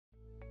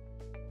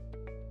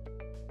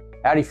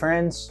Howdy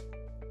friends,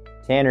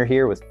 Tanner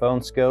here with Phone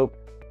Skope,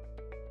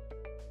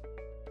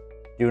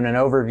 doing an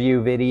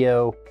overview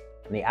video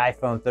on the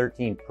iPhone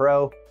 13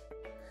 Pro.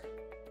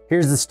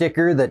 Here's the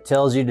sticker that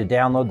tells you to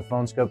download the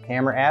Phone Skope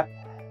camera app.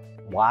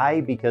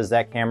 Why? Because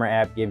that camera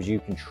app gives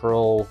you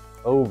control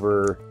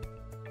over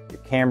your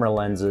camera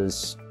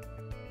lenses.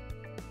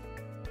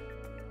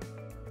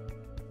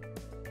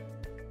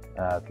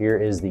 Here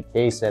is the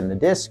case and the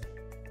disc.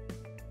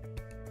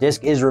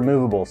 Disc is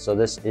removable, so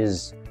this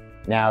is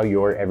now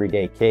your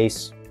everyday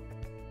case.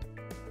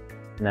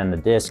 And then the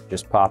disc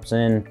just pops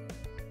in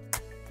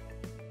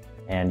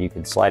and you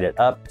can slide it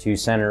up to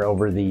center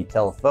over the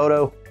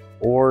telephoto,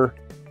 or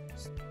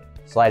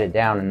slide it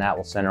down and that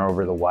will center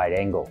over the wide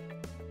angle.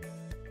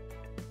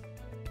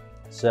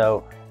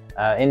 So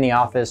in the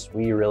office,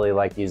 we really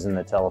like using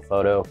the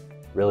telephoto.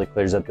 Really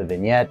clears up the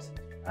vignette,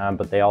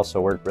 but they also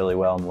work really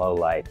well in low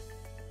light.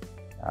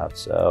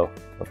 So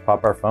let's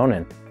pop our phone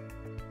in.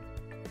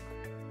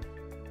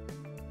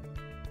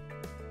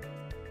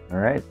 All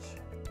right,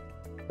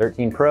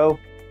 13 Pro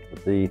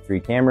with the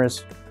 3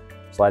 cameras.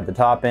 Slide the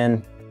top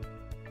in,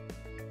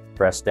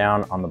 press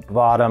down on the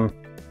bottom,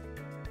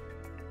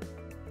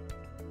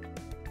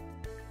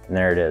 and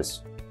there it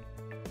is.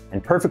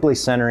 And perfectly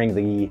centering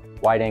the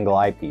wide angle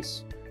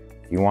eyepiece.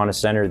 If you want to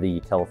center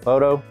the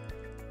telephoto,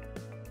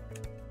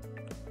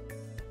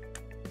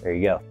 there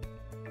you go.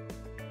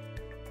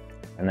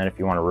 And then if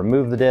you want to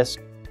remove the disc,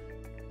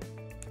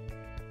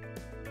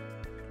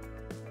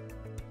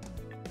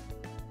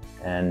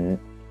 and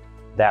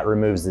that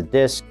removes the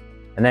disc.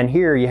 And then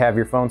here you have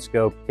your Phone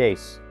Skope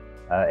case,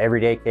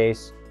 everyday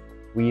case.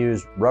 We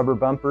use rubber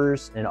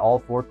bumpers in all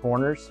 4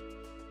 corners,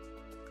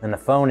 and the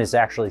phone is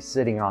actually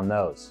sitting on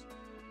those.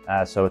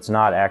 So it's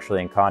not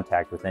actually in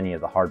contact with any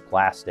of the hard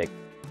plastic